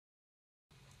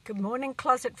Good morning,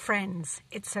 closet friends.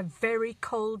 It's a very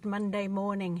cold Monday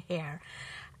morning here.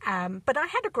 But I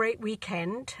had a great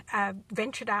weekend,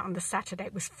 ventured out on the Saturday.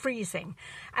 It was freezing.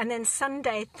 And then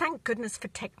Sunday, thank goodness for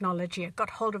technology, I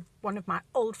got hold of one of my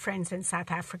old friends in South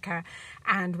Africa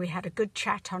and we had a good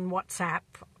chat on WhatsApp,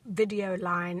 video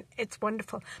line. It's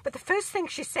wonderful. But the first thing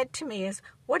she said to me is,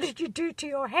 "What did you do to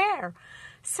your hair?"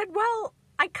 I said, "Well,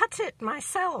 I cut it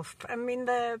myself. I mean,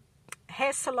 the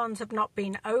hair salons have not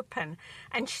been open."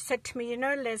 And she said to me, "You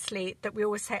know, Leslie, that we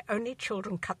always say only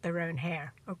children cut their own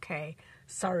hair." Okay,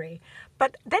 sorry.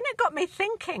 But then it got me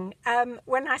thinking,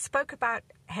 when I spoke about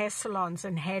hair salons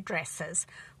and hairdressers,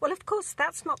 well, of course,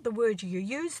 that's not the word you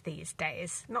use these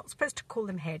days. Not supposed to call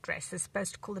them hairdressers,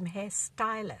 supposed to call them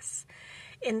hairstylists.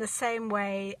 In the same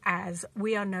way as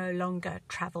we are no longer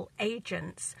travel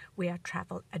agents, we are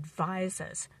travel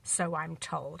advisors, so I'm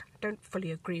told. I don't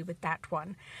fully agree with that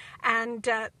one. And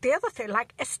the other thing,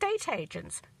 like estate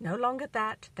agents, no longer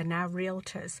that, they're now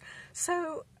realtors.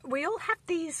 So we all have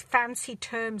these fancy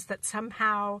terms that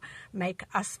somehow make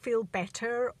us feel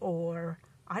better, or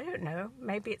I don't know,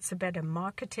 maybe it's a better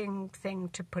marketing thing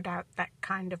to put out that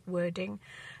kind of wording.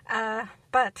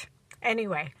 But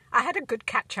anyway, I had a good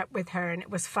catch-up with her and it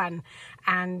was fun.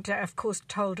 And, of course,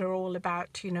 told her all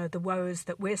about, you know, the woes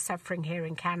that we're suffering here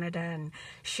in Canada. And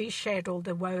she shared all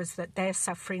the woes that they're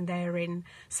suffering there in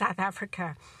South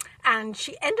Africa. And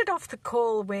she ended off the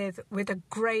call with a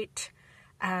great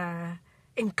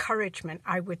encouragement,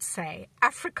 I would say.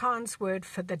 Afrikaans word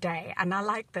for the day. And I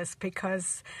like this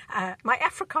because my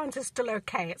Afrikaans is still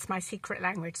okay. It's my secret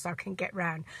language, so I can get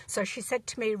round. So she said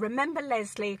to me, "Remember,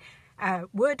 Leslie,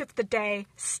 word of the day,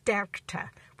 sterkte,"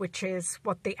 which is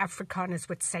what the Afrikaners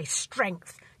would say,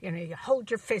 strength. You know, you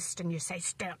hold your fist and you say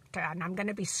sterkte, and I'm going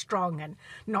to be strong and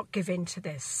not give in to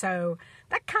this. So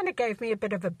that kind of gave me a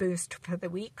bit of a boost for the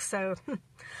week. So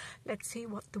let's see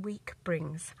what the week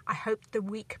brings. I hope the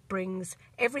week brings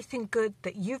everything good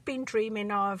that you've been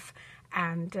dreaming of,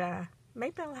 and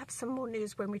maybe I'll have some more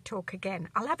news when we talk again.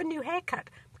 I'll have a new haircut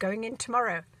going in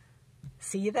tomorrow.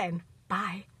 See you then.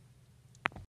 Bye.